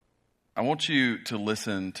I want you to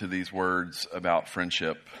listen to these words about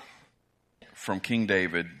friendship from King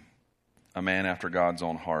David, a man after God's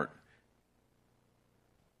own heart.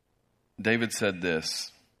 David said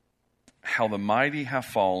this, "How the mighty have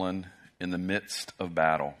fallen in the midst of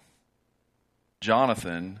battle.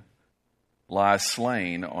 Jonathan lies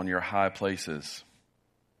slain on your high places.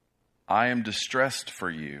 I am distressed for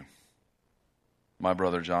you, my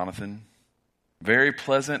brother Jonathan. Very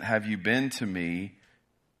pleasant have you been to me.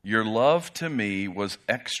 Your love to me was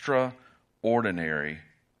extraordinary,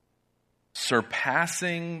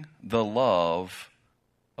 surpassing the love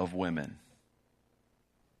of women.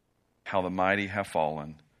 How the mighty have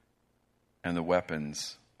fallen, and the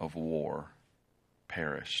weapons of war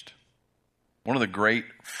perished." One of the great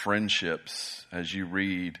friendships as you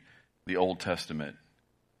read the Old Testament,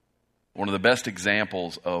 one of the best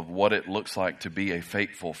examples of what it looks like to be a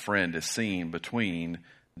faithful friend is seen between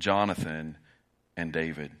Jonathan and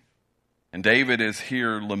David. And David is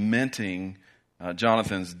here lamenting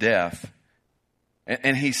Jonathan's death.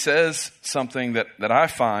 And he says something that I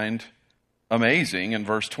find amazing. In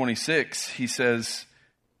verse 26, he says,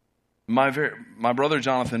 My brother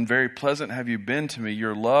Jonathan, very pleasant have you been to me.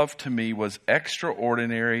 Your love to me was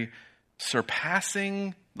extraordinary,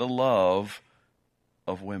 surpassing the love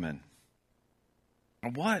of women.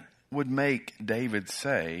 What would make David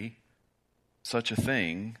say such a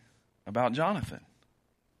thing about Jonathan?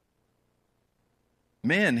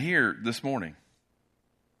 Men here this morning,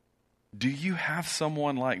 do you have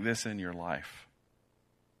someone like this in your life?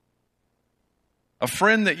 A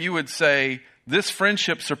friend that you would say, this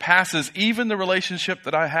friendship surpasses even the relationship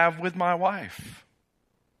that I have with my wife.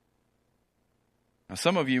 Now,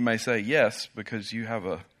 some of you may say yes, because you have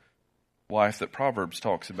a wife that Proverbs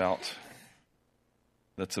talks about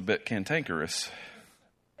that's a bit cantankerous.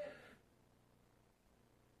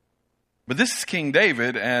 But this is King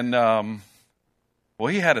David, and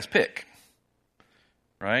he had his pick,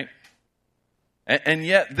 right? And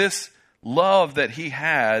yet this love that he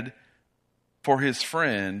had for his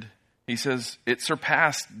friend, he says it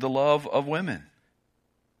surpassed the love of women.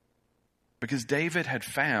 Because David had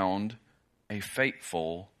found a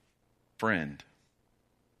faithful friend.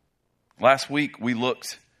 Last week we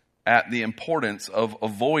looked at the importance of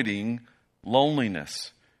avoiding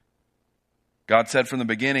loneliness. God said from the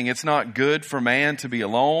beginning, it's not good for man to be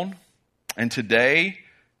alone. And today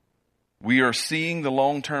we are seeing the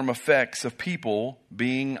long-term effects of people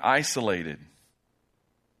being isolated.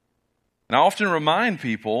 And I often remind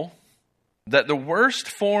people that the worst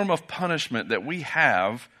form of punishment that we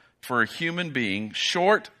have for a human being,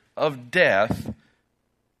 short of death,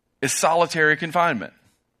 is solitary confinement,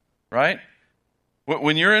 right?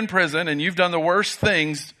 When you're in prison and you've done the worst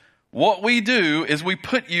things, what we do is we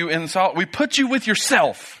put you with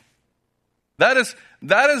yourself. That is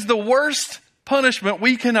the worst punishment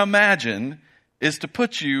we can imagine, is to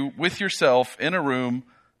put you with yourself in a room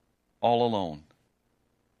all alone.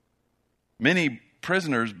 Many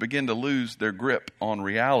prisoners begin to lose their grip on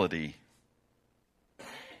reality.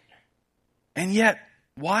 And yet,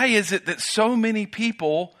 why is it that so many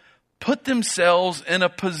people put themselves in a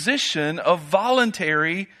position of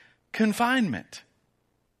voluntary confinement?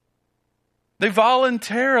 They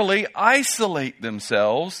voluntarily isolate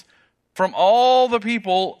themselves from all the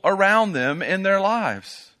people around them in their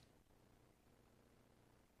lives.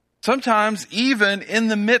 Sometimes even in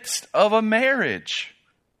the midst of a marriage,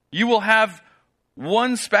 you will have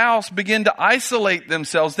one spouse begin to isolate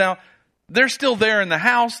themselves. Now, they're still there in the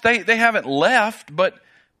house. They haven't left, but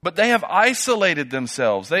they have isolated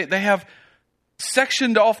themselves. They have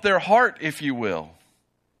sectioned off their heart, if you will.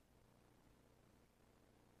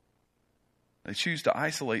 They choose to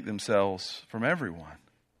isolate themselves from everyone.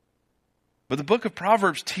 But the book of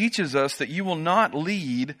Proverbs teaches us that you will not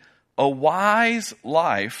lead a wise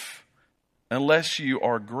life unless you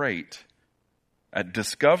are great at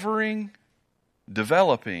discovering,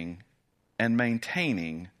 developing, and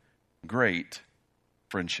maintaining great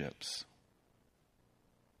friendships.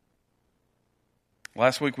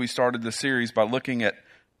 Last week we started the series by looking at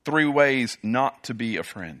 3 ways not to be a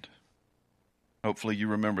friend. Hopefully you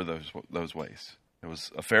remember those ways. There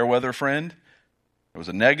was a fair weather friend, there was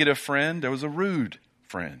a negative friend, there was a rude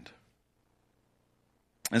friend.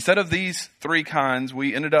 Instead of these 3 kinds,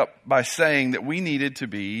 we ended up by saying that we needed to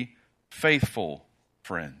be faithful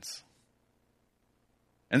friends.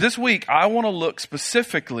 And this week, I want to look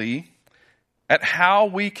specifically at how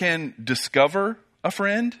we can discover a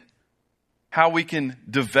friend, how we can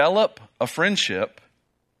develop a friendship,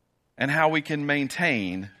 and how we can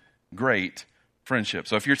maintain great friendship.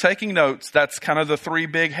 So if you're taking notes, that's kind of the 3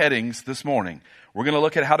 big headings this morning. We're going to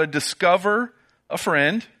look at how to discover a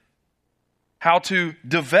friend, how to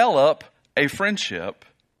develop a friendship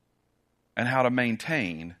and how to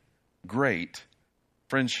maintain great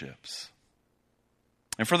friendships.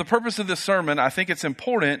 And for the purpose of this sermon, I think it's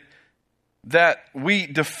important that we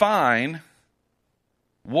define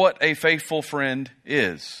what a faithful friend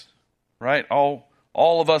is, right? All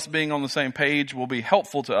of us being on the same page will be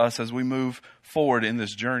helpful to us as we move forward in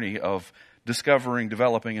this journey of discovering,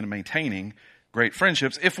 developing, and maintaining great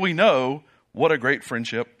friendships if we know what a great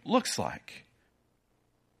friendship looks like.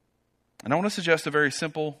 And I want to suggest a very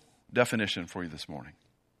simple definition for you this morning.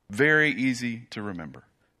 Very easy to remember.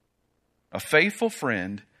 A faithful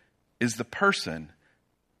friend is the person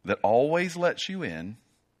that always lets you in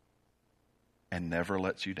and never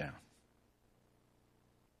lets you down.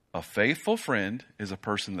 A faithful friend is a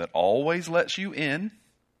person that always lets you in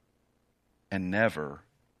and never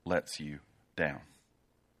lets you down.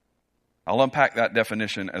 I'll unpack that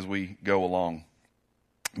definition as we go along.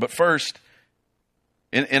 But first,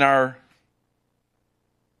 in our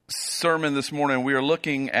sermon this morning, we are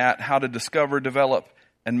looking at how to discover, develop,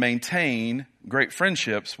 and maintain great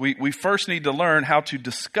friendships. We first need to learn how to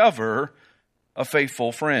discover a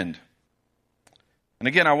faithful friend. And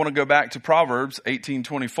again, I want to go back to Proverbs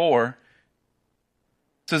 18:24.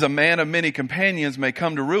 It says, "A man of many companions may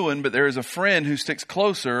come to ruin, but there is a friend who sticks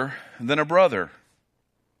closer than a brother."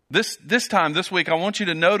 This week, I want you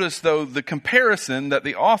to notice, though, the comparison that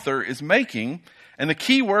the author is making. And the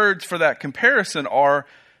key words for that comparison are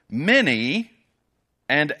many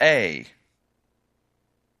and a.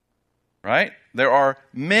 Right? There are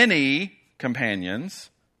many companions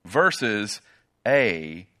versus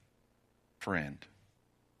a friend.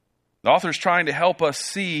 The author is trying to help us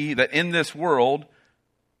see that in this world,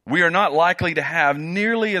 we are not likely to have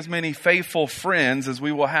nearly as many faithful friends as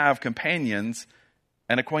we will have companions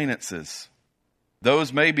and acquaintances.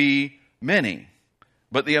 Those may be many,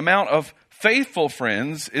 but the amount of faithful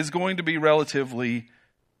friends is going to be relatively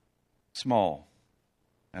small.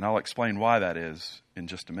 And I'll explain why that is in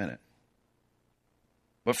just a minute.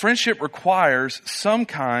 But friendship requires some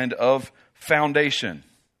kind of foundation.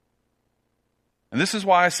 And this is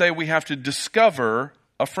why I say we have to discover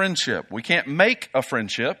a friendship. We can't make a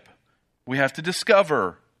friendship. We have to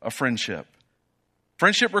discover a friendship.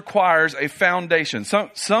 Friendship requires a foundation,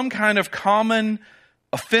 some kind of common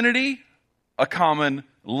affinity, a common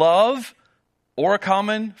love, or a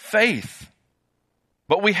common faith.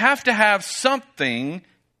 But we have to have something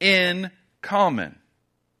in common.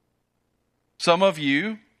 Some of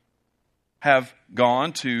you have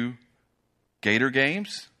gone to Gator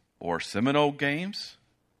games or Seminole games,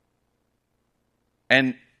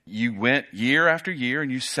 and you went year after year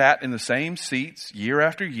and you sat in the same seats year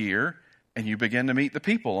after year, and you began to meet the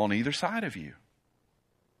people on either side of you.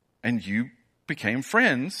 And you became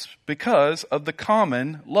friends because of the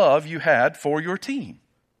common love you had for your team,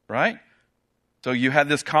 right? So you had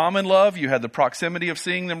this common love, you had the proximity of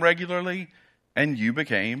seeing them regularly, and you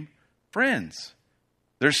became friends.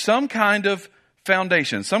 There's some kind of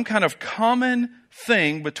foundation, some kind of common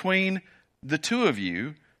thing between the two of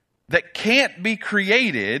you that can't be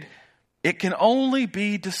created. It can only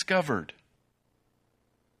be discovered.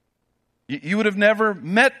 You would have never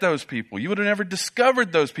met those people. You would have never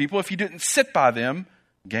discovered those people if you didn't sit by them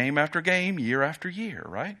game after game, year after year,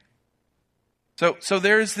 right? So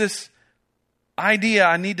there's this idea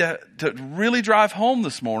I need to really drive home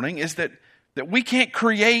this morning is that we can't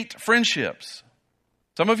create friendships.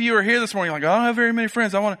 Some of you are here this morning like, I don't have very many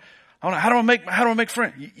friends. How do I make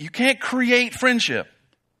friends? You can't create friendship.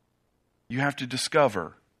 You have to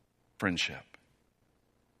discover friendship.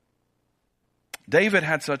 David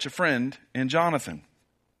had such a friend in Jonathan.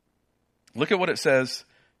 Look at what it says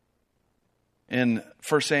in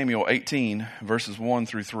 1 Samuel 18, verses 1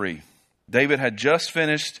 through 3. David had just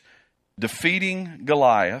finished defeating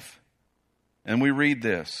Goliath, and we read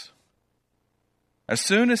this. As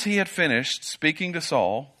soon as he had finished speaking to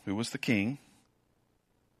Saul, who was the king,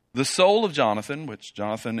 the soul of Jonathan, which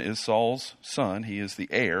Jonathan is Saul's son, he is the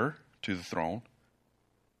heir to the throne.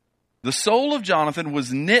 The soul of Jonathan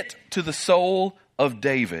was knit to the soul of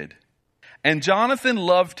David, and Jonathan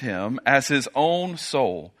loved him as his own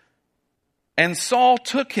soul. And Saul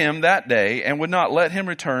took him that day and would not let him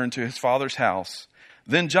return to his father's house.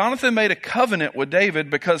 Then Jonathan made a covenant with David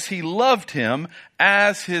because he loved him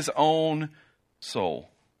as his own soul.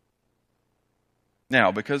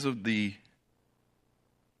 Now, because of the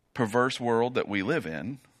perverse world that we live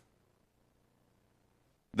in,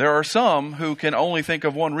 there are some who can only think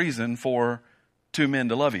of one reason for two men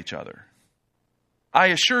to love each other. I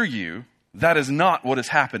assure you, that is not what is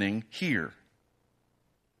happening here.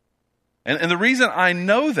 And the reason I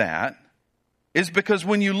know that is because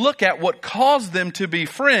when you look at what caused them to be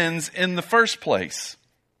friends in the first place,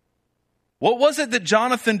 what was it that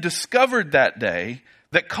Jonathan discovered that day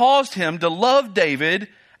that caused him to love David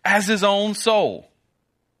as his own soul?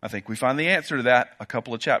 I think we find the answer to that a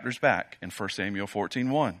couple of chapters back in 1 Samuel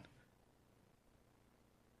 14:1.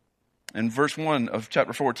 In verse 1 of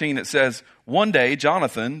chapter 14, it says, "One day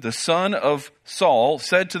Jonathan, the son of Saul,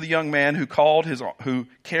 said to the young man who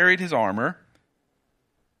carried his armor,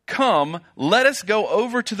 'Come, let us go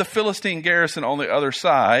over to the Philistine garrison on the other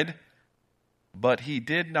side.' But he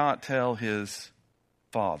did not tell his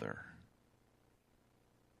father."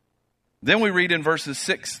 Then we read in verses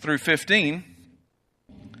 6 through 15,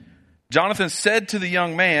 Jonathan said to the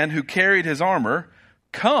young man who carried his armor,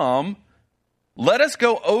 "Come, let us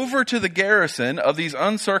go over to the garrison of these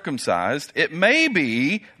uncircumcised. It may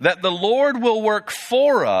be that the Lord will work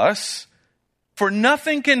for us, for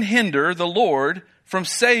nothing can hinder the Lord from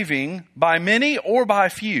saving by many or by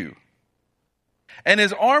few." And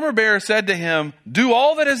his armor bearer said to him, "Do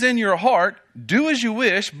all that is in your heart. Do as you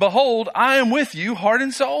wish. Behold, I am with you, heart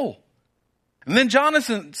and soul." And then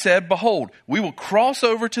Jonathan said, "Behold, we will cross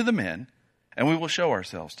over to the men, and we will show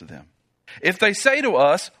ourselves to them. If they say to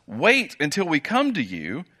us, 'Wait until we come to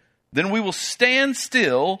you,' then we will stand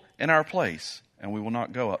still in our place, and we will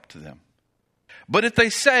not go up to them. But if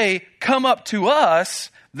they say, 'Come up to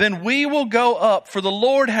us,' then we will go up, for the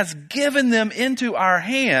Lord has given them into our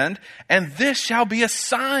hand, and this shall be a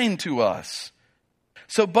sign to us."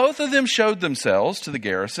 So both of them showed themselves to the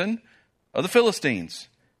garrison of the Philistines.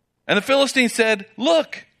 And the Philistines said,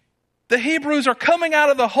 "Look, the Hebrews are coming out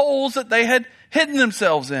of the holes that they had hidden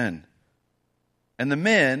themselves in." And the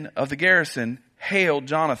men of the garrison hailed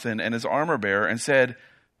Jonathan and his armor bearer and said,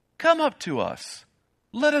 "Come up to us.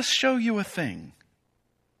 Let us show you a thing."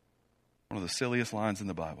 One of the silliest lines in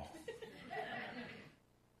the Bible.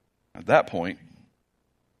 At that point,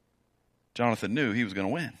 Jonathan knew he was going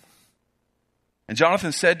to win. And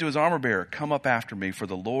Jonathan said to his armor bearer, "Come up after me, for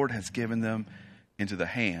the Lord has given them into the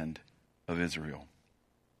hand of Israel."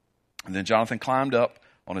 And then Jonathan climbed up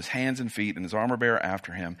on his hands and feet, and his armor bearer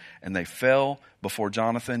after him, and they fell before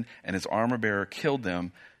Jonathan, and his armor bearer killed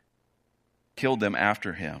them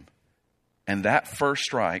after him. And that first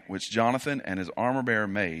strike which Jonathan and his armor bearer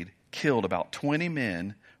made killed about 20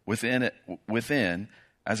 men within,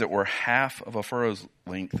 as it were, half of a furrow's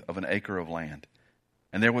length of an acre of land.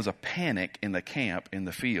 And there was a panic in the camp, in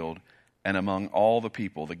the field, and among all the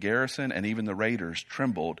people. The garrison and even the raiders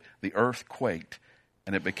trembled. The earth quaked,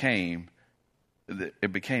 and it became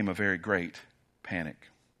a very great panic.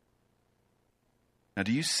 Now,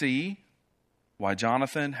 do you see why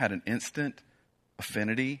Jonathan had an instant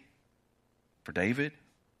affinity for David?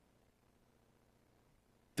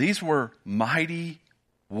 These were mighty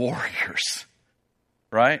warriors,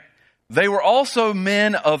 right? They were also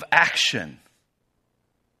men of action.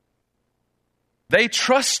 They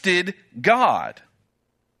trusted God,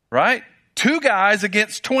 right? 2 guys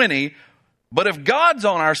against 20, but if God's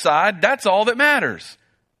on our side, that's all that matters.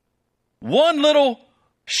 One little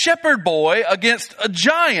shepherd boy against a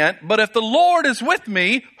giant, but if the Lord is with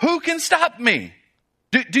me, who can stop me?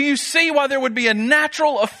 Do you see why there would be a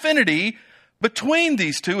natural affinity between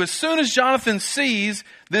these two? As soon as Jonathan sees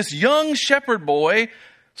this young shepherd boy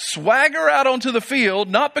swagger out onto the field,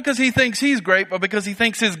 not because he thinks he's great, but because he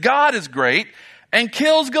thinks his God is great, and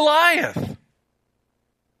kills Goliath.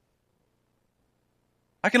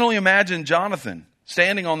 I can only imagine Jonathan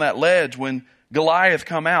standing on that ledge when Goliath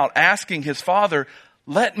come out, asking his father,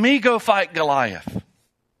 "Let me go fight Goliath.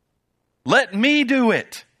 Let me do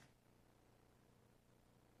it."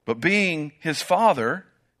 But being his father,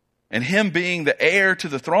 and him being the heir to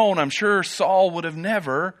the throne, I'm sure Saul would have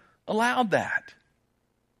never allowed that.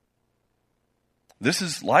 This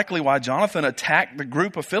is likely why Jonathan attacked the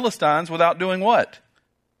group of Philistines without doing what?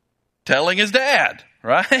 Telling his dad,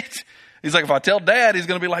 right? He's like, if I tell Dad, he's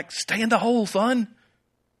going to be like, "Stay in the hole, son.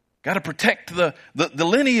 Got to protect the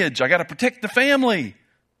lineage. I got to protect the family."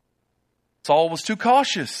 Saul was too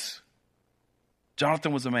cautious.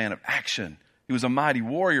 Jonathan was a man of action. He was a mighty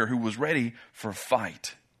warrior who was ready for a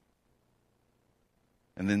fight.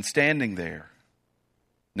 And then standing there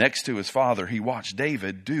next to his father, he watched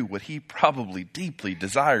David do what he probably deeply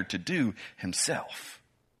desired to do himself.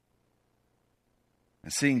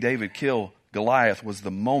 And seeing David kill Goliath was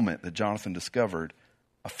the moment that Jonathan discovered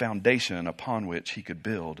a foundation upon which he could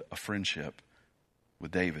build a friendship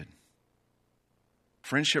with David.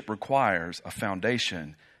 Friendship requires a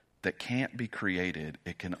foundation that can't be created.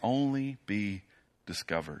 It can only be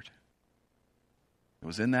discovered. It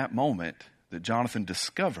was in that moment that Jonathan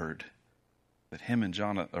discovered that him and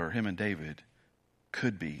David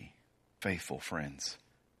could be faithful friends.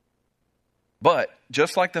 But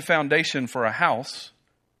just like the foundation for a house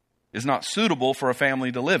is not suitable for a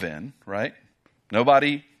family to live in, right?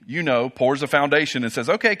 Nobody, pours a foundation and says,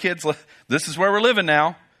 okay, kids, this is where we're living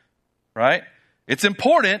now, right? It's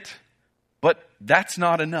important, but that's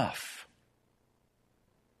not enough.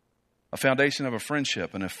 A foundation of a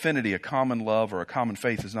friendship, an affinity, a common love, or a common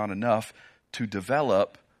faith is not enough to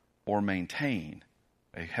develop or maintain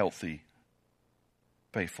a healthy,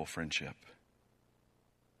 faithful friendship.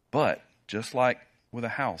 But just like with a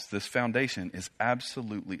house, this foundation is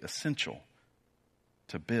absolutely essential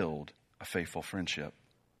to build a faithful friendship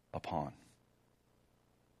upon.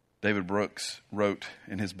 David Brooks wrote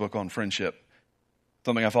in his book on friendship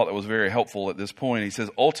something I thought that was very helpful at this point. He says,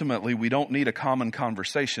 ultimately, we don't need a common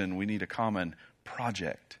conversation. We need a common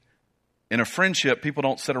project. In a friendship, people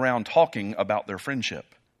don't sit around talking about their friendship.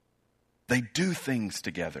 They do things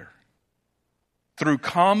together. Through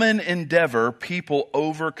common endeavor, people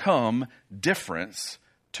overcome difference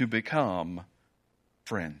to become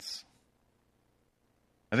friends.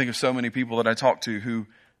 I think of so many people that I talk to who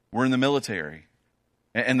were in the military,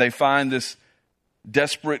 and they find this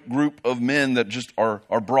desperate group of men that just are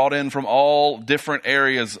brought in from all different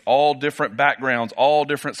areas, all different backgrounds, all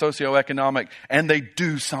different socioeconomic, and they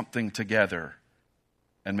do something together.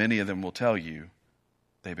 And many of them will tell you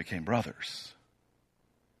they became brothers,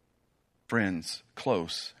 friends,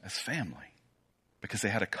 close as family, because they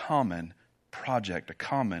had a common project, a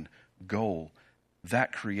common goal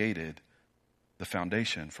that created the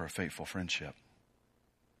foundation for a faithful friendship.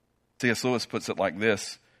 C.S. Lewis puts it like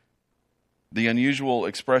this: the unusual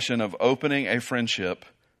expression of opening a friendship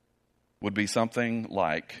would be something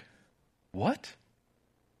like, "What?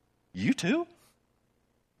 You too?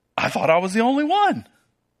 I thought I was the only one."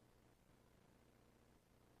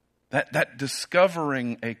 That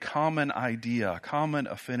discovering a common idea, a common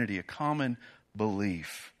affinity, a common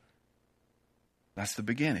belief, that's the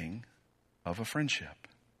beginning of a friendship.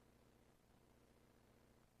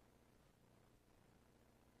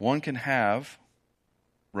 One can have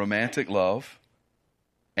romantic love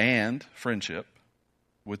and friendship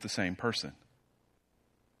with the same person.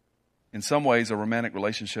 In some ways, a romantic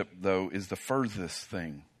relationship, though, is the furthest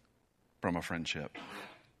thing from a friendship.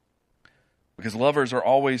 Because lovers are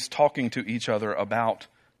always talking to each other about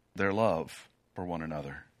their love for one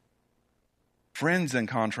another. Friends, in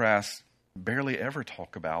contrast, barely ever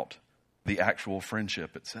talk about the actual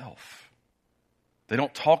friendship itself. They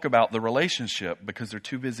don't talk about the relationship because they're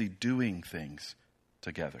too busy doing things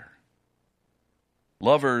together.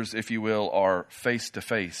 Lovers, if you will, are face to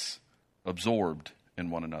face, absorbed in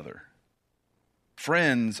one another.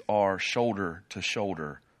 Friends are shoulder to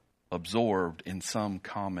shoulder, absorbed in some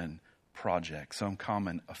common project, some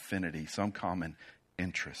common affinity, some common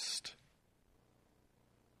interest.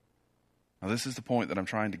 Now, this is the point that I'm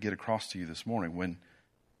trying to get across to you this morning. When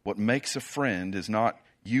what makes a friend is not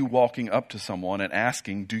you walking up to someone and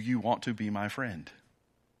asking, "Do you want to be my friend?"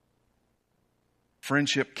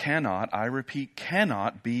 Friendship cannot, I repeat,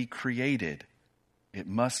 cannot be created. It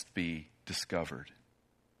must be discovered.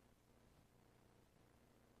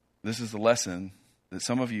 This is the lesson that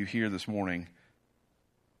some of you hear this morning,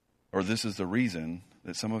 or this is the reason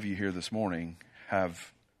that some of you here this morning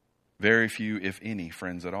have very few, if any,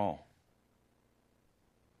 friends at all.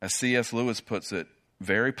 As C.S. Lewis puts it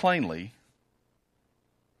very plainly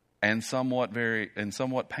and somewhat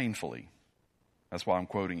painfully. That's why I'm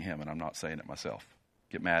quoting him and I'm not saying it myself.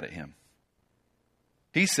 Get mad at him.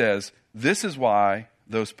 He says, this is why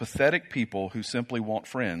those pathetic people who simply want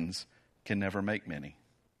friends can never make many.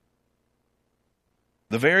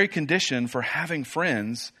 The very condition for having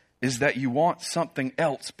friends is that you want something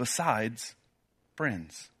else besides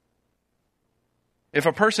friends. If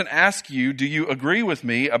a person asks you, "Do you agree with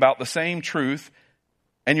me about the same truth?"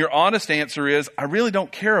 and your honest answer is, "I really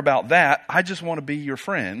don't care about that, I just want to be your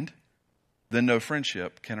friend," then no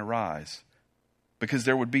friendship can arise, because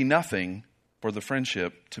there would be nothing for the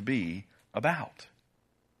friendship to be about.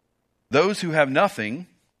 Those who have nothing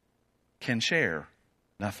can share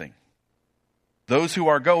nothing. Those who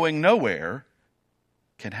are going nowhere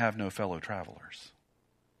can have no fellow travelers.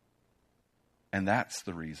 And that's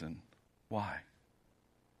the reason why.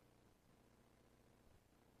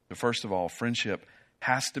 So first of all, friendship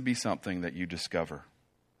has to be something that you discover.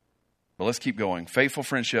 But let's keep going. Faithful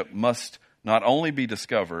friendship must not only be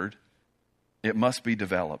discovered, it must be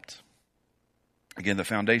developed. Again, the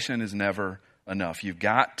foundation is never enough. You've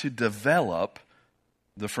got to develop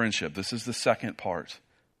the friendship. This is the second part.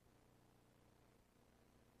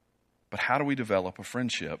 But how do we develop a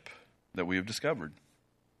friendship that we have discovered?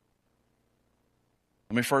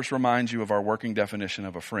 Let me first remind you of our working definition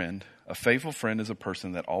of a friend. A faithful friend is a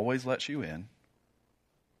person that always lets you in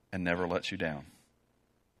and never lets you down.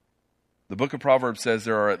 The book of Proverbs says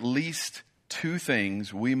there are at least 2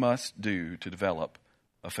 things we must do to develop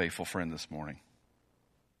a faithful friend this morning.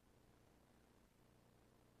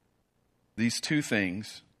 These 2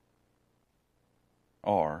 things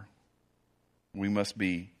are, we must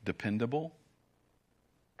be dependable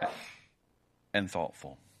and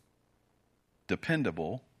thoughtful.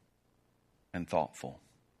 Dependable and thoughtful.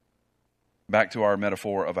 Back to our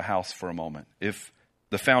metaphor of a house for a moment. If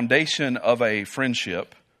the foundation of a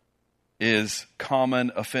friendship is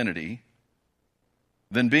common affinity,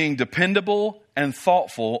 then being dependable and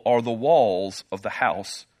thoughtful are the walls of the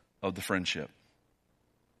house of the friendship.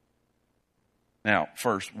 Now,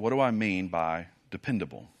 first, what do I mean by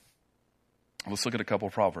dependable? Let's look at a couple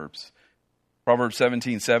of Proverbs. Proverbs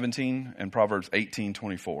 17:17 and Proverbs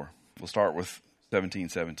 18:24. We'll start with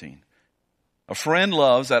 17:17. A friend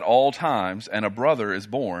loves at all times, and a brother is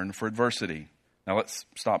born for adversity. Now let's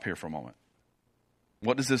stop here for a moment.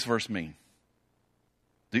 What does this verse mean?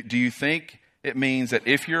 Do you think it means that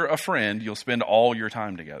if you're a friend, you'll spend all your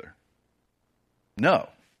time together? No.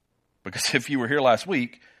 Because if you were here last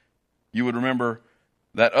week, you would remember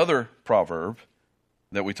that other proverb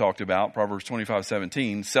that we talked about, Proverbs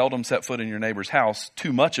 25:17, seldom set foot in your neighbor's house,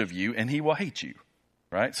 too much of you, and he will hate you.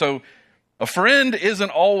 Right? So a friend isn't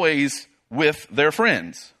always with their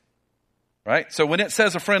friends. Right? So when it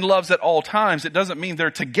says a friend loves at all times, it doesn't mean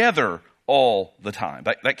they're together all the time.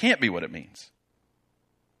 That can't be what it means.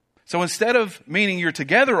 So instead of meaning you're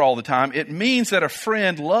together all the time, it means that a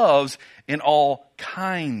friend loves in all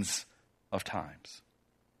kinds of times.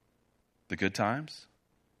 The good times,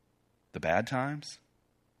 the bad times,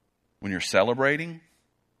 when you're celebrating,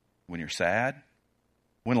 when you're sad,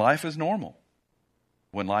 when life is normal,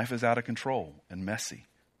 when life is out of control and messy.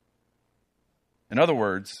 In other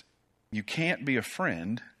words, you can't be a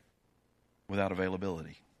friend without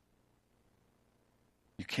availability.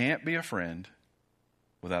 You can't be a friend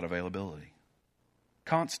without availability.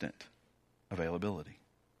 Constant availability.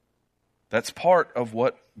 That's part of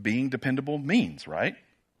what being dependable means, right?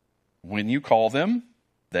 When you call them,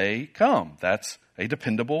 they come. That's a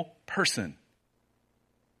dependable person.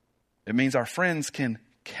 It means our friends can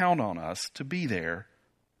count on us to be there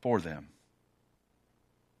for them.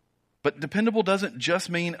 But dependable doesn't just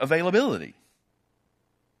mean availability,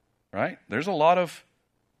 right? There's a lot of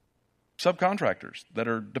subcontractors that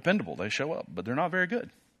are dependable. They show up, but they're not very good,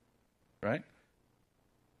 right?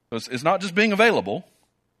 So it's not just being available.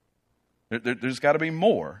 There's got to be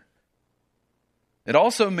more. It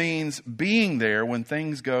also means being there when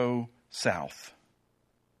things go south.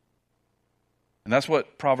 And that's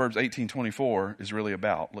what Proverbs 18:24 is really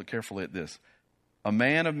about. Look carefully at this. A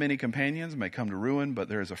man of many companions may come to ruin, but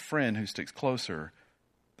there is a friend who sticks closer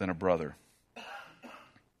than a brother.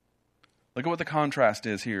 Look at what the contrast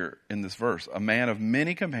is here in this verse. A man of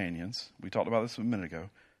many companions, we talked about this a minute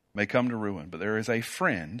ago, may come to ruin, but there is a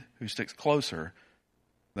friend who sticks closer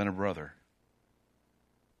than a brother.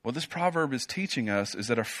 What this proverb is teaching us is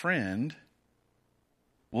that a friend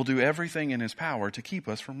will do everything in his power to keep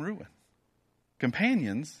us from ruin.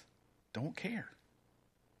 Companions don't care.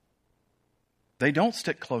 They don't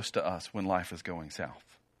stick close to us when life is going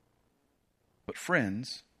south. But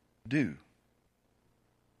friends do.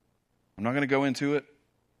 I'm not going to go into it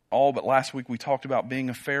all, but last week we talked about being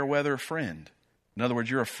a fair weather friend. In other words,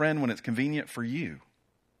 you're a friend when it's convenient for you.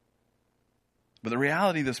 But the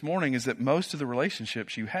reality this morning is that most of the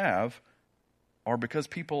relationships you have are because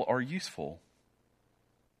people are useful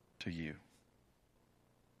to you.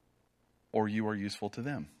 Or you are useful to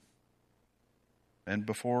them. And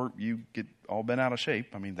before you get all bent out of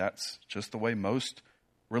shape, I mean, that's just the way most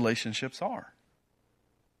relationships are.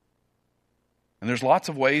 And there's lots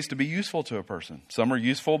of ways to be useful to a person. Some are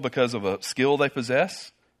useful because of a skill they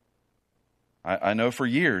possess. I know for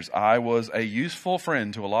years I was a useful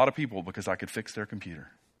friend to a lot of people because I could fix their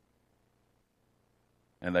computer.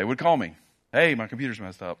 And they would call me, hey, my computer's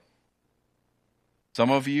messed up.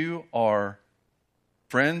 Some of you are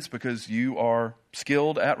friends because you are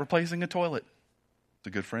skilled at replacing a toilet. It's a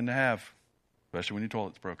good friend to have, especially when your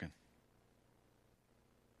toilet's broken.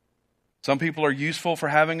 Some people are useful for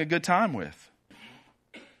having a good time with.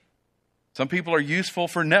 Some people are useful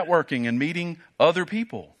for networking and meeting other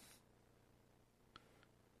people.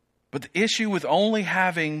 But the issue with only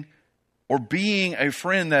having or being a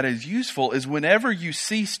friend that is useful is whenever you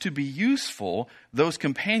cease to be useful, those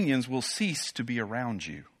companions will cease to be around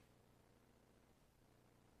you.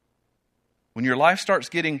 When your life starts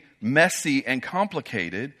getting messy and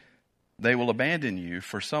complicated, they will abandon you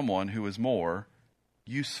for someone who is more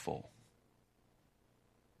useful.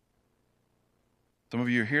 Some of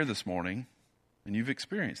you are here this morning, and you've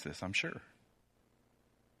experienced this, I'm sure.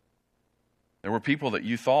 There were people that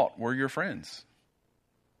you thought were your friends.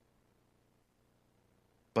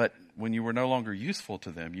 But when you were no longer useful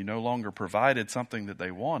to them, you no longer provided something that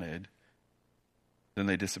they wanted, then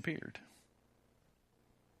they disappeared.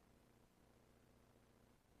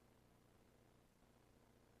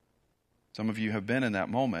 Some of you have been in that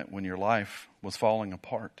moment when your life was falling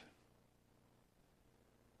apart.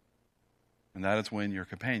 And that is when your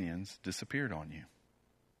companions disappeared on you.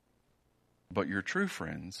 But your true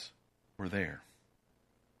friends were there.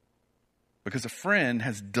 Because a friend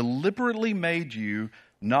has deliberately made you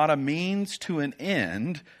not a means to an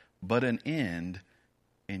end, but an end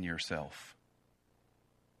in yourself.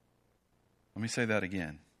 Let me say that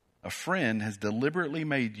again. A friend has deliberately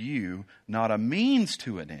made you not a means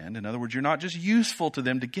to an end. In other words, you're not just useful to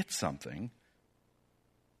them to get something,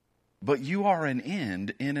 but you are an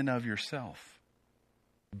end in and of yourself.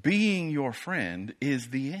 Being your friend is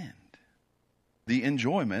the end, the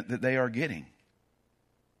enjoyment that they are getting.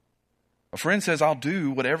 A friend says, I'll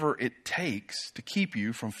do whatever it takes to keep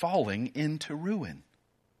you from falling into ruin.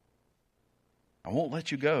 I won't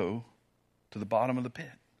let you go to the bottom of the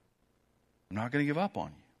pit. I'm not going to give up on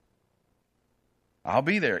you. I'll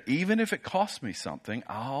be there. Even if it costs me something,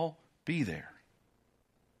 I'll be there.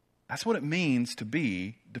 That's what it means to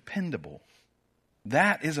be dependable.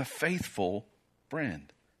 That is a faithful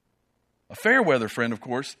friend. A fair weather friend, of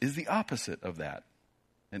course, is the opposite of that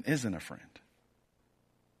and isn't a friend.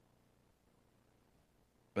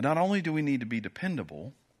 But not only do we need to be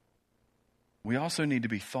dependable, we also need to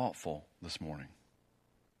be thoughtful this morning.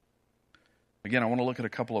 Again, I want to look at a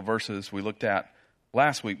couple of verses we looked at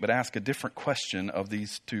last week, but ask a different question of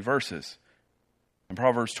these two verses. In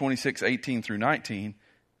Proverbs 26:18 through 19,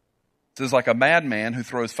 it says, like a madman who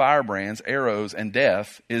throws firebrands, arrows, and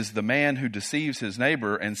death is the man who deceives his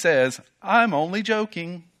neighbor and says, I'm only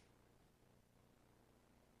joking.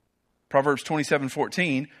 Proverbs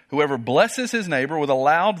 27:14, whoever blesses his neighbor with a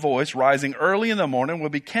loud voice rising early in the morning will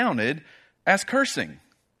be counted as cursing.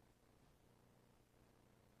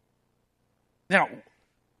 Now,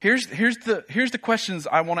 here's the questions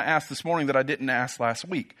I want to ask this morning that I didn't ask last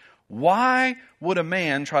week. Why would a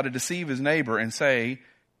man try to deceive his neighbor and say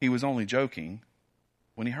he was only joking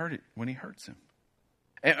when he hurts him?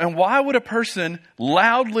 And why would a person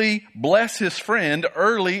loudly bless his friend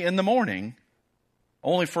early in the morning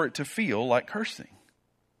only for it to feel like cursing?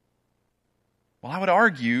 Well, I would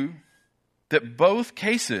argue that both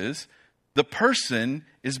cases, the person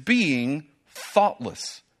is being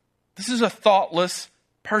thoughtless. This is a thoughtless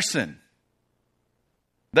person.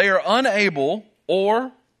 They are unable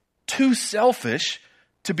or too selfish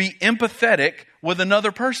to be empathetic with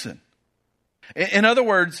another person. In other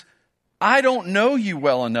words, I don't know you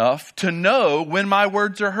well enough to know when my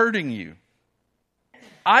words are hurting you.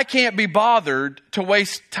 I can't be bothered to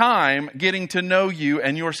waste time getting to know you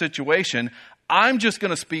and your situation. I'm just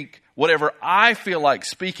going to speak whatever I feel like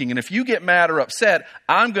speaking. And if you get mad or upset,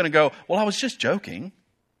 I'm going to go, well, I was just joking.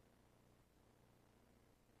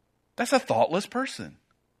 That's a thoughtless person.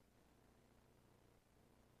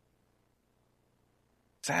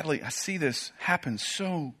 Sadly, I see this happen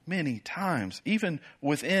so many times, even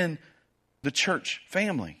within the church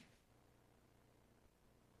family.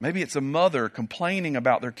 Maybe it's a mother complaining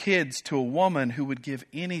about their kids to a woman who would give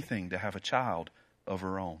anything to have a child of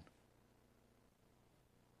her own.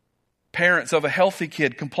 Parents of a healthy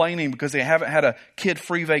kid complaining because they haven't had a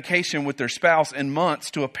kid-free vacation with their spouse in months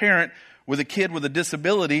to a parent with a kid with a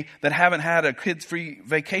disability that haven't had a kid-free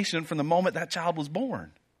vacation from the moment that child was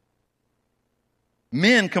born.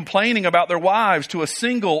 Men complaining about their wives to a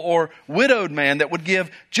single or widowed man that would give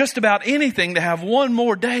just about anything to have one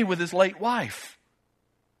more day with his late wife.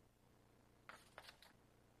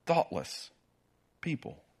 Thoughtless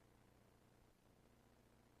people.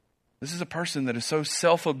 This is a person that is so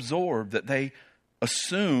self-absorbed that they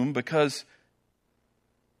assume because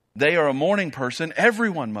they are a morning person,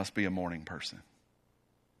 everyone must be a morning person.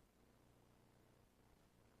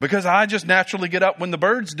 Because I just naturally get up when the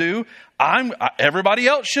birds do, everybody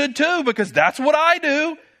else should too, because that's what I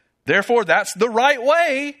do. Therefore, that's the right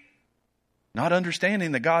way. Not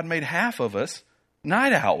understanding that God made half of us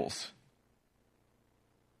night owls.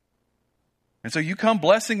 And so you come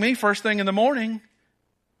blessing me first thing in the morning.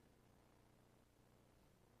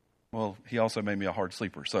 Well, he also made me a hard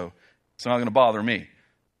sleeper, so it's not going to bother me.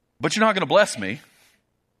 But you're not going to bless me.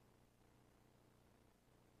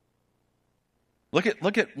 Look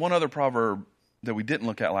at one other proverb that we didn't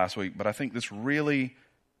look at last week, but I think this really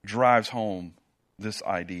drives home this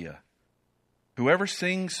idea. Whoever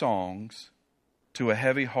sings songs to a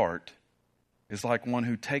heavy heart is like one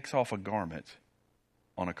who takes off a garment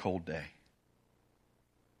on a cold day,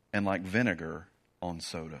 and like vinegar on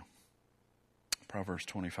soda. Proverbs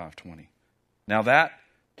 25:20. Now that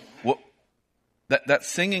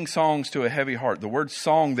singing songs to a heavy heart, the word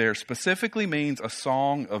song there specifically means a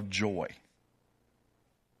song of joy.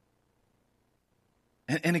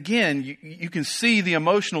 And again, you can see the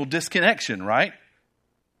emotional disconnection, right?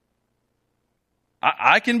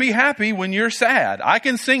 I can be happy when you're sad. I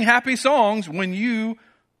can sing happy songs when you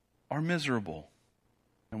are miserable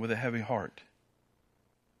and with a heavy heart.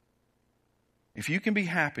 If you can be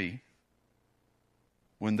happy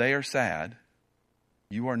when they are sad,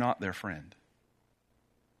 you are not their friend.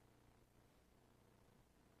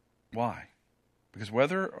 Why? Because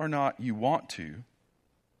whether or not you want to,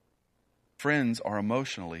 friends are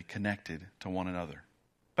emotionally connected to one another.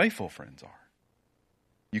 Faithful friends are.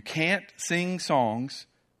 You can't sing songs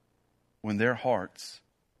when their hearts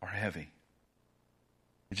are heavy.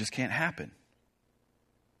 It just can't happen.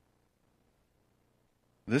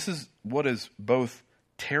 This is what is both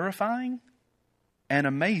terrifying and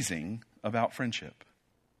amazing about friendship.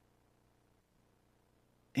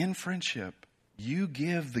 In friendship, you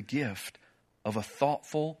give the gift of a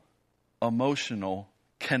thoughtful, emotional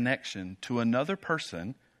connection to another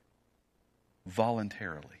person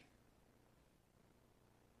voluntarily.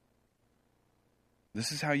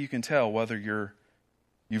 This is how you can tell whether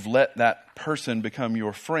you've let that person become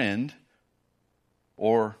your friend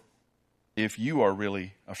or if you are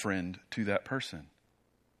really a friend to that person.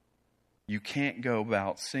 You can't go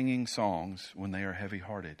about singing songs when they are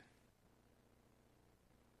heavy-hearted.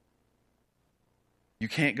 You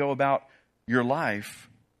can't go about your life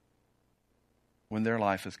when their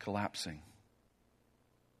life is collapsing.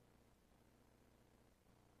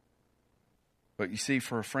 But you see,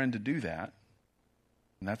 for a friend to do that,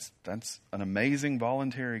 and that's an amazing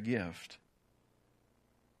voluntary gift,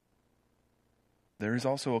 there is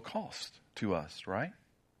also a cost to us, right?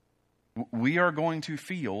 We are going to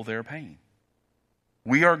feel their pain.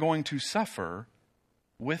 We are going to suffer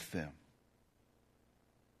with them.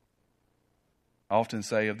 I often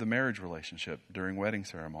say of the marriage relationship during wedding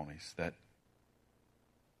ceremonies that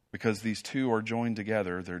because these two are joined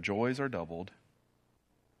together, their joys are doubled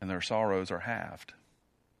and their sorrows are halved.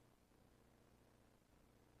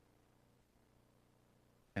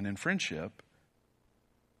 And in friendship,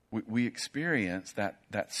 we experience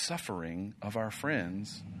that suffering of our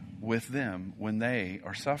friends with them when they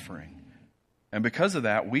are suffering. And because of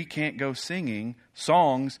that, we can't go singing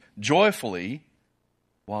songs joyfully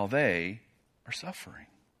while they are suffering.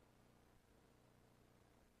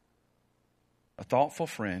 A thoughtful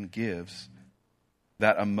friend gives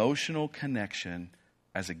that emotional connection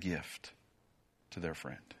as a gift to their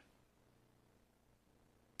friend.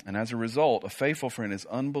 And as a result, a faithful friend is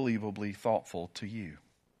unbelievably thoughtful to you.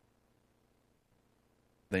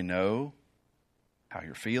 They know how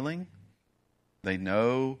you're feeling. They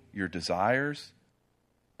know your desires.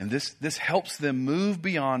 And this helps them move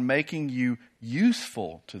beyond making you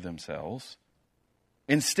useful to themselves.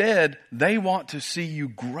 Instead, they want to see you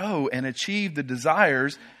grow and achieve the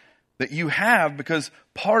desires that you have because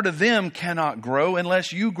part of them cannot grow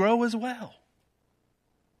unless you grow as well.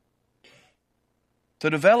 To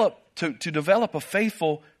develop a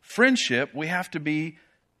faithful friendship, we have to be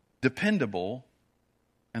dependable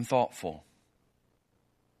and thoughtful.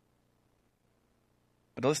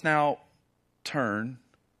 But let's now turn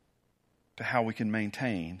to how we can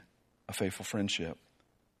maintain a faithful friendship.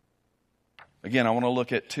 Again, I want to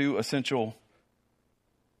look at two essential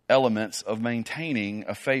elements of maintaining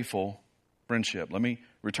a faithful friendship. Let me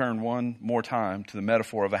return one more time to the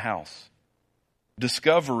metaphor of a house.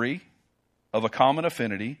 Discovery of a common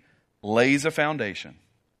affinity lays a foundation.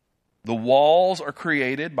 The walls are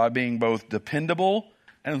created by being both dependable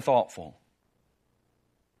and thoughtful.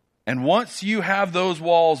 And once you have those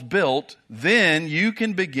walls built, then you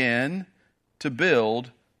can begin to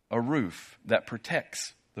build a roof that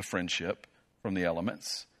protects the friendship from the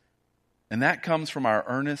elements. And that comes from our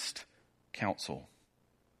earnest counsel.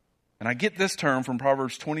 And I get this term from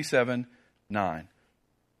Proverbs 27:9.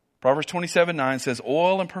 Proverbs 27:9 says,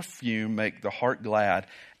 "Oil and perfume make the heart glad,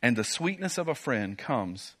 and the sweetness of a friend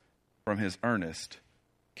comes from his earnest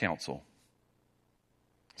counsel."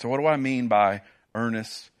 So what do I mean by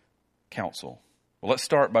earnest counsel? Well, let's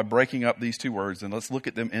start by breaking up these two words and let's look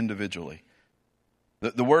at them individually.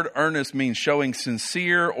 The word earnest means showing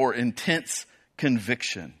sincere or intense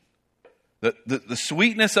conviction. The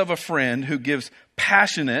sweetness of a friend who gives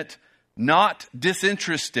passionate, not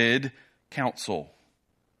disinterested counsel.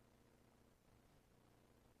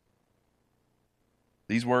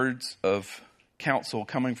 These words of counsel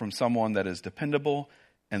coming from someone that is dependable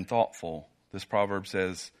and thoughtful, this proverb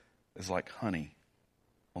says, is like honey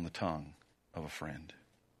on the tongue of a friend.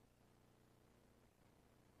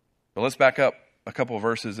 But let's back up a couple of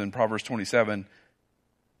verses in Proverbs 27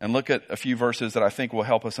 and look at a few verses that I think will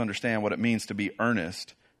help us understand what it means to be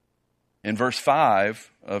earnest. In verse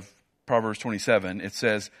 5 of Proverbs 27, it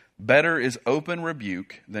says, "Better is open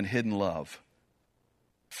rebuke than hidden love.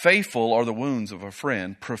 Faithful are the wounds of a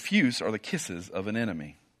friend, profuse are the kisses of an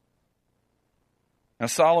enemy." Now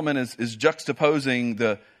Solomon is juxtaposing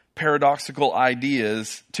the paradoxical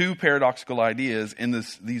ideas, two paradoxical ideas in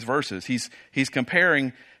these verses. He's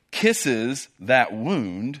comparing kisses that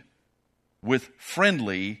wound with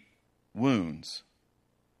friendly wounds.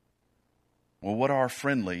 Well, what are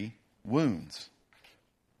friendly wounds?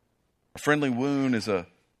 A friendly wound is a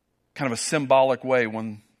kind of a symbolic way,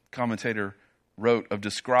 one commentator wrote, of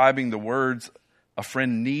describing the words a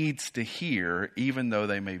friend needs to hear, even though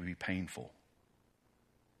they may be painful.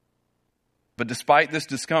 But despite this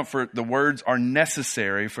discomfort, the words are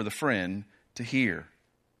necessary for the friend to hear.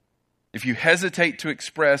 If you hesitate to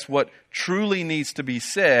express what truly needs to be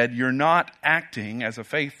said, you're not acting as a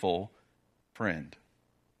faithful friend.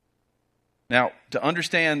 Now, to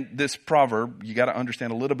understand this proverb, you got to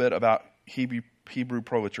understand a little bit about Hebrew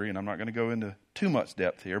poetry, and I'm not going to go into too much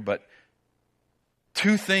depth here, but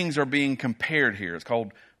two things are being compared here. It's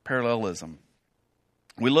called parallelism.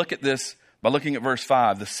 We look at this by looking at verse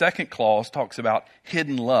 5. The second clause talks about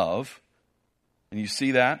hidden love, and you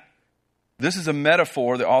see that? This is a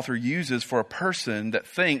metaphor the author uses for a person that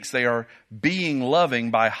thinks they are being loving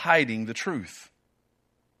by hiding the truth.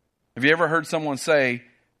 Have you ever heard someone say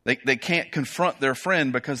they can't confront their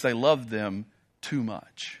friend because they love them too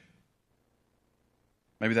much?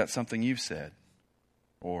 Maybe that's something you've said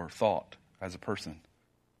or thought as a person.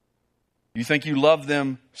 You think you love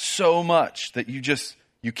them so much that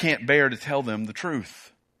you can't bear to tell them the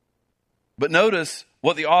truth. But notice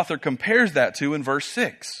what the author compares that to in verse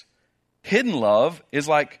 6. Hidden love is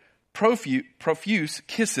like profuse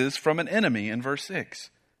kisses from an enemy in verse 6.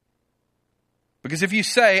 Because if you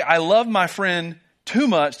say, I love my friend too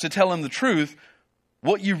much to tell him the truth,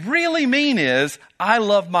 what you really mean is, I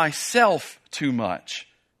love myself too much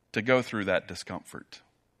to go through that discomfort.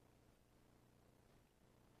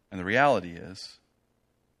 And the reality is,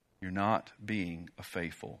 you're not being a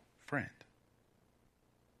faithful friend.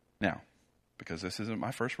 Now, because this isn't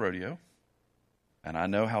my first rodeo, and I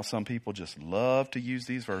know how some people just love to use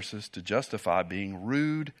these verses to justify being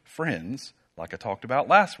rude friends, like I talked about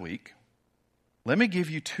last week, let me give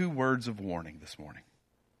you 2 words of warning this morning.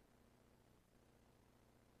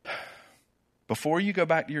 Before you go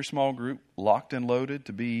back to your small group, locked and loaded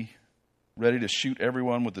to be ready to shoot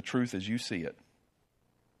everyone with the truth as you see it,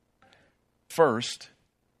 first,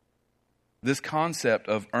 this concept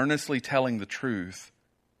of earnestly telling the truth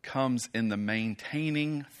comes in the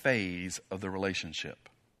maintaining phase of the relationship.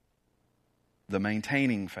 The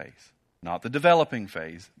maintaining phase. Not the developing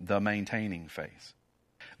phase, the maintaining phase.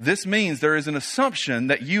 This means there is an assumption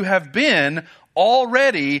that you have been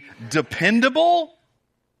already dependable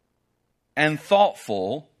and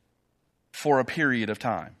thoughtful for a period of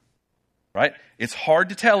time. Right? It's hard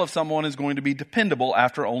to tell if someone is going to be dependable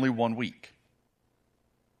after only 1 week.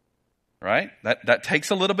 Right? That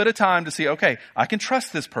takes a little bit of time to see, okay, I can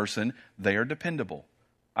trust this person, they are dependable.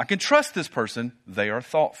 I can trust this person, they are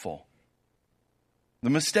thoughtful.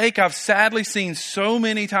 The mistake I've sadly seen so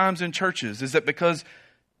many times in churches is that because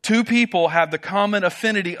 2 people have the common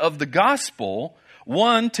affinity of the gospel,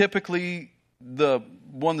 one, typically the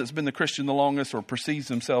one that's been the Christian the longest or perceives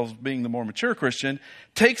themselves being the more mature Christian,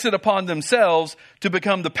 takes it upon themselves to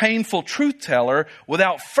become the painful truth teller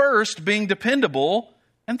without first being dependable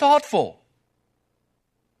and thoughtful.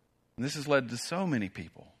 And this has led to so many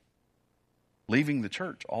people leaving the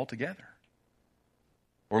church altogether,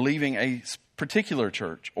 or leaving a particular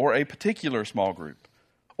church or a particular small group,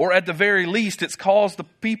 or at the very least it's caused the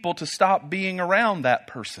people to stop being around that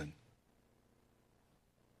person.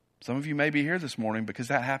 Some of you may be here this morning because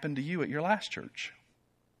that happened to you at your last church.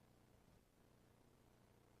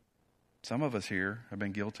 Some of us here have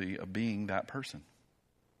been guilty of being that person.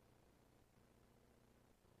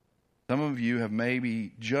 Some of you have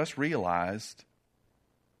maybe just realized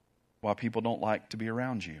why people don't like to be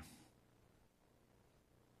around you.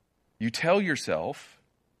 You tell yourself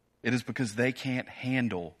it is because they can't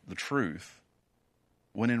handle the truth,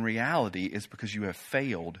 when in reality it's because you have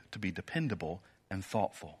failed to be dependable and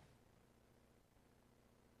thoughtful.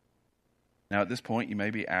 Now at this point you may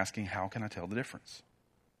be asking, how can I tell the difference?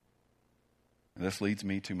 And this leads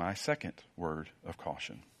me to my second word of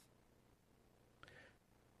caution.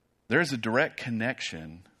 there's a direct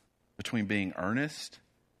connection between being earnest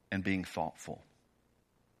and being thoughtful.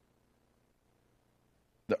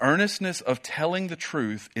 The earnestness of telling the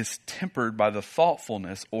truth is tempered by the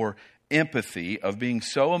thoughtfulness or empathy of being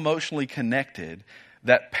so emotionally connected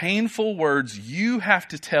that painful words you have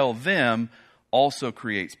to tell them also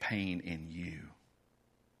creates pain in you.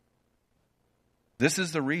 This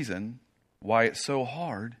is the reason why it's so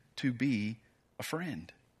hard to be a friend.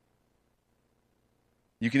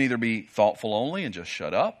 You can either be thoughtful only and just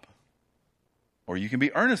shut up, or you can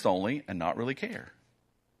be earnest only and not really care.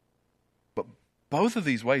 But both of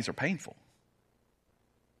these ways are painful.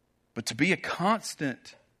 But to be a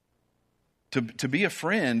constant, to be a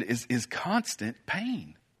friend is constant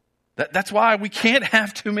pain. That's why we can't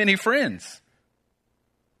have too many friends.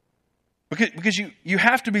 Because you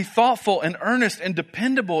have to be thoughtful and earnest and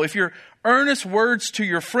dependable. If your earnest words to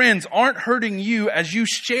your friends aren't hurting you as you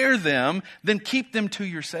share them, then keep them to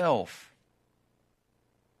yourself.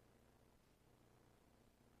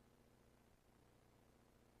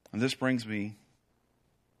 And this brings me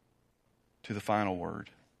to the final word.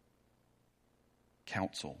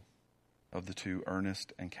 Counsel. Of the two,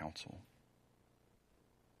 earnest and counsel.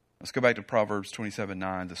 Let's go back to Proverbs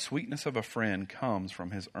 27:9. The sweetness of a friend comes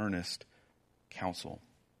from his earnest counsel.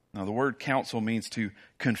 Now, the word counsel means to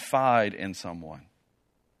confide in someone.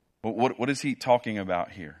 What is he talking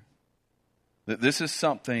about here? That this is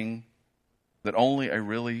something that only a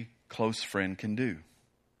really close friend can do.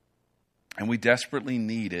 And we desperately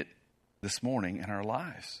need it this morning in our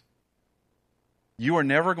lives. You are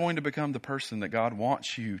never going to become the person that God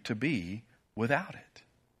wants you to be without it.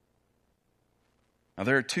 Now,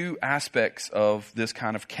 there are two aspects of this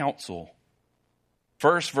kind of counsel.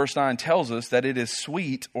 First, verse 9 tells us that it is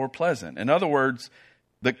sweet or pleasant. In other words,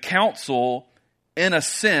 the counsel, in a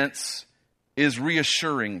sense, is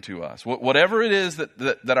reassuring to us. Whatever it is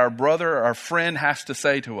that our brother, our friend has to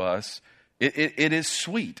say to us, it is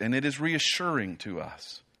sweet and it is reassuring to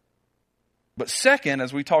us. But second,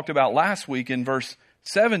 as we talked about last week in verse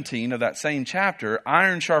 17 of that same chapter,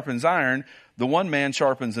 iron sharpens iron, the one man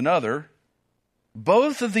sharpens another.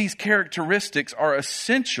 Both of these characteristics are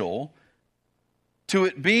essential to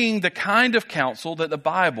it being the kind of counsel that the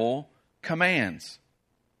Bible commands.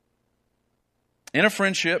 In a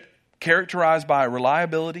friendship characterized by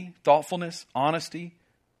reliability, thoughtfulness, honesty,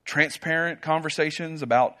 transparent conversations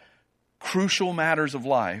about crucial matters of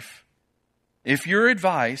life, if your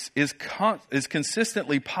advice is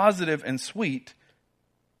consistently positive and sweet,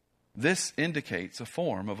 this indicates a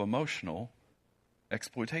form of emotional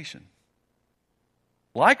exploitation.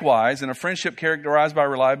 Likewise, in a friendship characterized by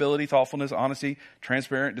reliability, thoughtfulness, honesty,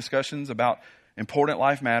 transparent discussions about important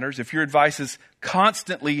life matters, if your advice is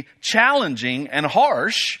constantly challenging and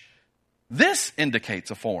harsh, this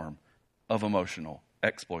indicates a form of emotional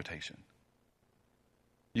exploitation.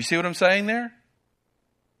 You see what I'm saying there?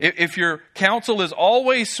 If your counsel is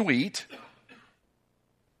always sweet,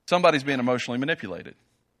 somebody's being emotionally manipulated.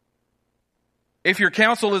 If your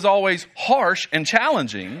counsel is always harsh and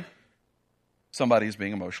challenging, somebody is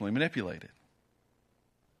being emotionally manipulated.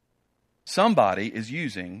 Somebody is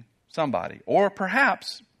using somebody. Or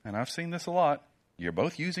perhaps, and I've seen this a lot, you're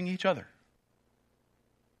both using each other.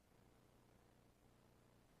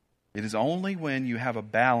 It is only when you have a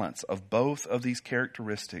balance of both of these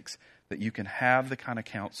characteristics that you can have the kind of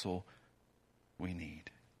counsel we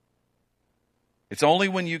need. It's only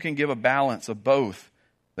when you can give a balance of both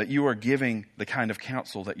that you are giving the kind of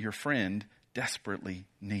counsel that your friend desperately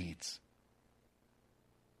needs.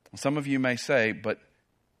 Some of you may say, but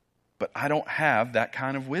I don't have that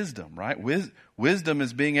kind of wisdom, right? Wisdom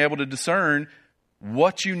is being able to discern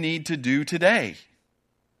what you need to do today.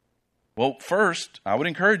 Well, first, I would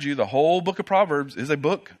encourage you, the whole book of Proverbs is a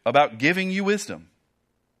book about giving you wisdom.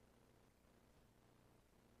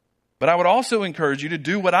 But I would also encourage you to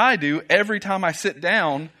do what I do every time I sit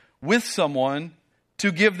down with someone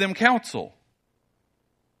to give them counsel.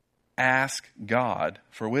 Ask God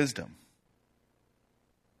for wisdom.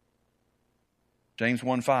 James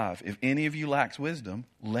 1:5, if any of you lacks wisdom,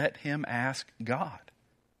 let him ask God,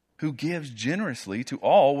 who gives generously to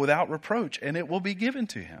all without reproach, and it will be given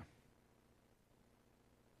to him.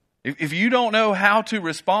 If you don't know how to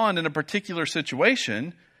respond in a particular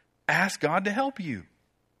situation, ask God to help you.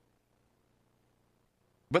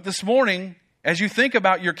 But this morning, as you think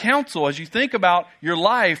about your counsel, as you think about your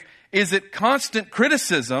life, is it constant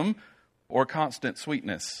criticism or constant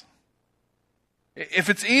sweetness? If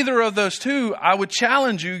it's either of those two, I would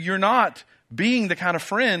challenge you, you're not being the kind of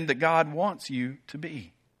friend that God wants you to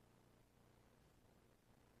be.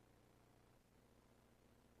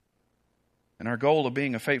 And our goal of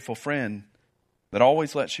being a faithful friend that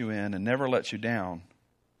always lets you in and never lets you down,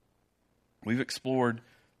 we've explored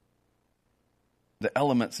the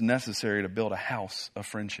elements necessary to build a house of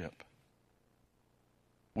friendship.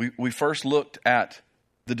 We first looked at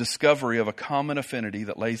the discovery of a common affinity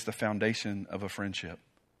that lays the foundation of a friendship.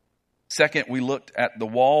 Second, we looked at the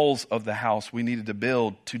walls of the house we needed to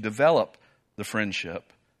build to develop the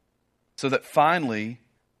friendship, so that finally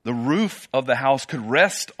the roof of the house could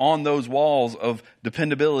rest on those walls of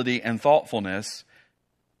dependability and thoughtfulness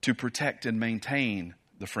to protect and maintain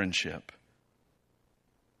the friendship.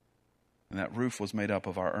 And that roof was made up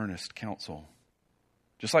of our earnest counsel.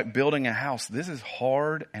 Just like building a house, this is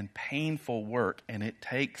hard and painful work, and it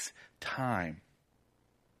takes time.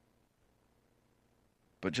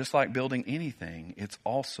 But just like building anything, it's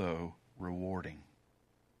also rewarding.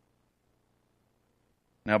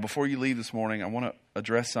 Now, before you leave this morning, I want to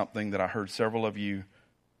address something that I heard several of you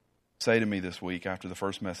say to me this week after the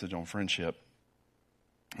first message on friendship.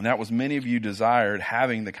 And that was, many of you desired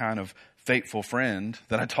having the kind of faithful friend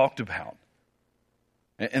that I talked about.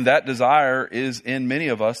 And that desire is in many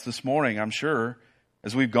of us this morning, I'm sure,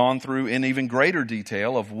 as we've gone through in even greater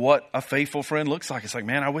detail of what a faithful friend looks like. It's like,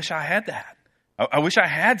 man, I wish I had that. I wish I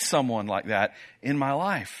had someone like that in my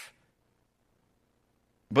life.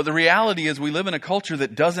 But the reality is we live in a culture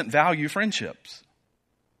that doesn't value friendships.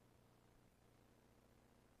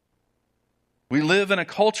 We live in a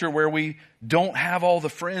culture where we don't have all the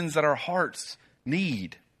friends that our hearts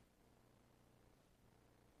need.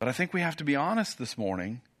 But I think we have to be honest this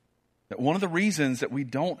morning that one of the reasons that we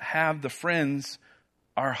don't have the friends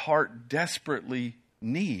our heart desperately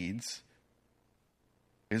needs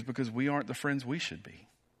is because we aren't the friends we should be.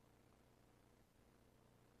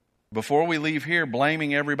 Before we leave here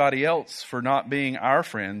blaming everybody else for not being our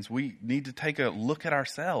friends, we need to take a look at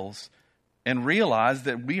ourselves and realize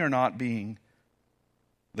that we are not being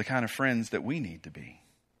the kind of friends that we need to be.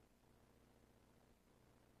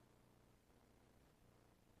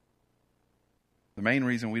 The main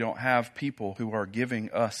reason we don't have people who are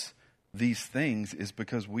giving us these things is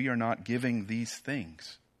because we are not giving these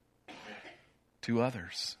things to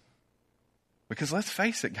others. Because let's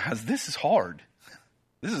face it, guys, this is hard.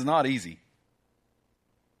 This is not easy.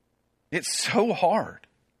 It's so hard.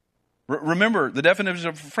 Remember the definition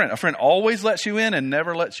of a friend. A friend always lets you in and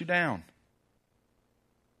never lets you down.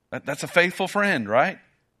 That's a faithful friend, right?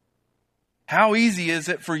 How easy is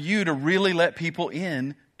it for you to really let people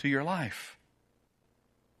in to your life?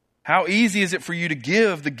 How easy is it for you to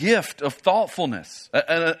give the gift of thoughtfulness,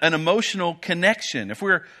 an emotional connection? If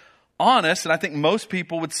we're honest, and I think most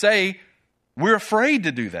people would say, we're afraid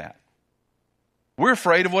to do that. We're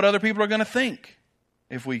afraid of what other people are going to think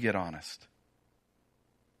if we get honest.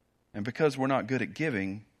 And because we're not good at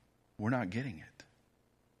giving, we're not getting it.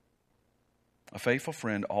 A faithful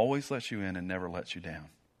friend always lets you in and never lets you down.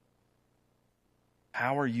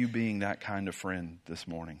 How are you being that kind of friend this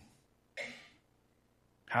morning?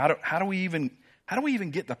 How do we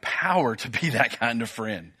even get the power to be that kind of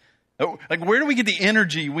friend? Like, where do we get the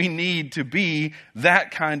energy we need to be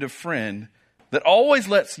that kind of friend that always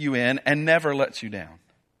lets you in and never lets you down?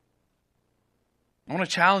 I want to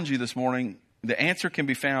challenge you this morning. The answer can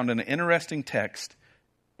be found in an interesting text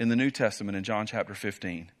in the New Testament in John chapter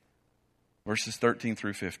 15, verses 13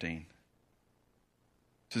 through 15.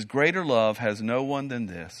 It says, "Greater love has no one than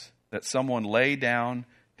this, that someone lay down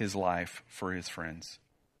his life for his friends.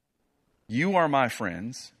 You are my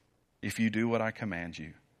friends if you do what I command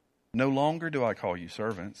you. No longer do I call you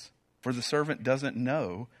servants, for the servant doesn't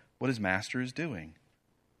know what his master is doing.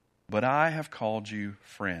 But I have called you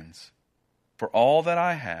friends. For all that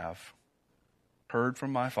I have heard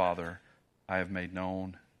from my Father, I have made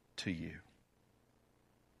known to you."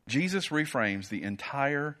 Jesus reframes the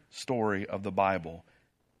entire story of the Bible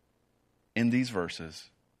in these verses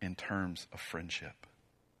in terms of friendship.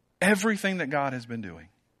 Everything that God has been doing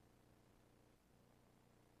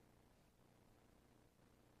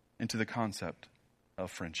into the concept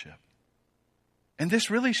of friendship. And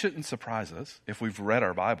this really shouldn't surprise us if we've read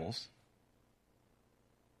our Bibles,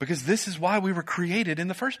 because this is why we were created in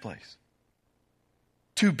the first place.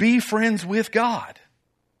 To be friends with God.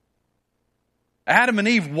 Adam and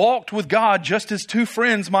Eve walked with God just as two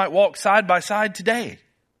friends might walk side by side today.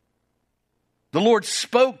 The Lord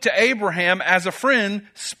spoke to Abraham as a friend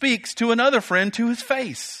speaks to another friend to his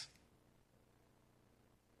face.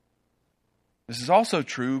 This is also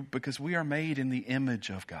true because we are made in the image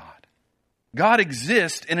of God. God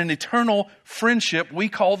exists in an eternal friendship we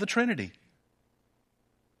call the Trinity.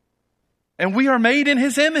 And we are made in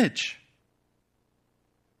His image.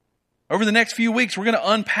 Over the next few weeks, we're going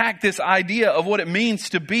to unpack this idea of what it means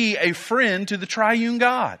to be a friend to the triune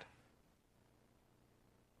God.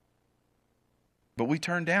 But we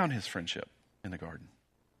turned down his friendship in the garden.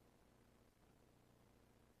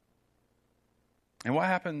 And what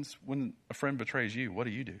happens when a friend betrays you? What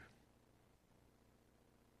do? You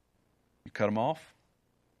cut them off?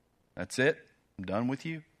 That's it? I'm done with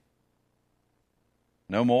you?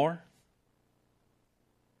 No more?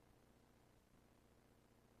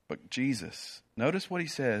 But Jesus, notice what he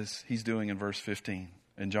says he's doing in verse 15,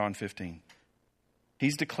 in John 15.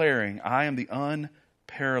 He's declaring, I am the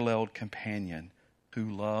unparalleled companion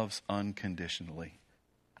who loves unconditionally.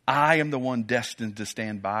 I am the one destined to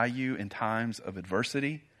stand by you in times of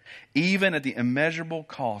adversity, even at the immeasurable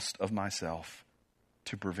cost of myself,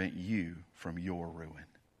 to prevent you from your ruin.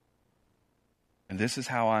 And this is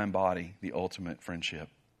how I embody the ultimate friendship,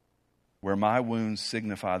 where my wounds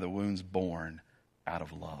signify the wounds born out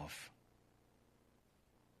of love.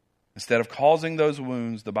 Instead of causing those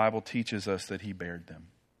wounds, the Bible teaches us that he bared them.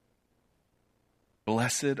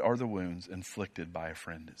 Blessed are the wounds inflicted by a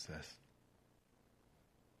friend, it says.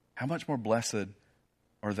 How much more blessed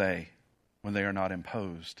are they when they are not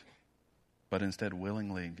imposed, but instead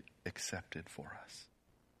willingly accepted for us?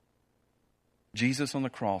 Jesus on the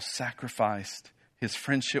cross sacrificed his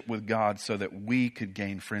friendship with God so that we could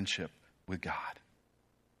gain friendship with God.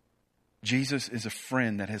 Jesus is a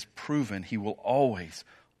friend that has proven he will always,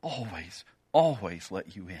 always, always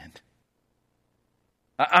let you in.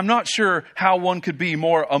 I'm not sure how one could be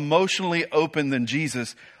more emotionally open than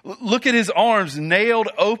Jesus. Look at his arms nailed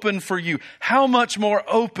open for you. How much more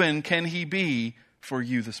open can he be for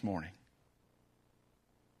you this morning?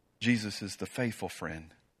 Jesus is the faithful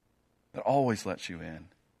friend that always lets you in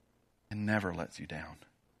and never lets you down.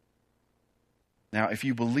 Now, if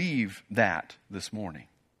you believe that this morning,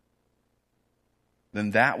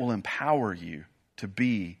 then that will empower you to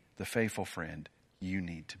be the faithful friend you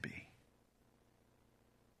need to be.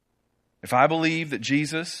 If I believe that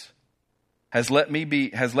Jesus has let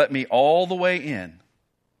me all the way in,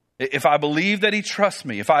 if I believe that he trusts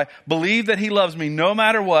me, if I believe that he loves me no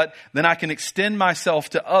matter what, then I can extend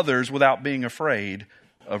myself to others without being afraid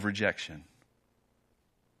of rejection.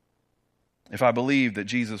 If I believe that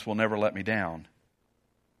Jesus will never let me down,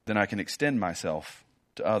 then I can extend myself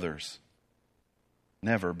to others,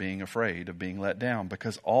 never being afraid of being let down,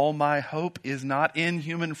 because all my hope is not in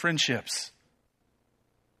human friendships.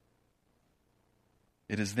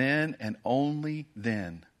 It is then and only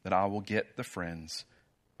then that I will get the friends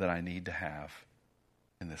that I need to have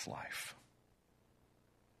in this life.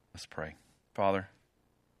 Let's pray. Father,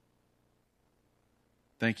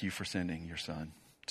 thank you for sending your Son.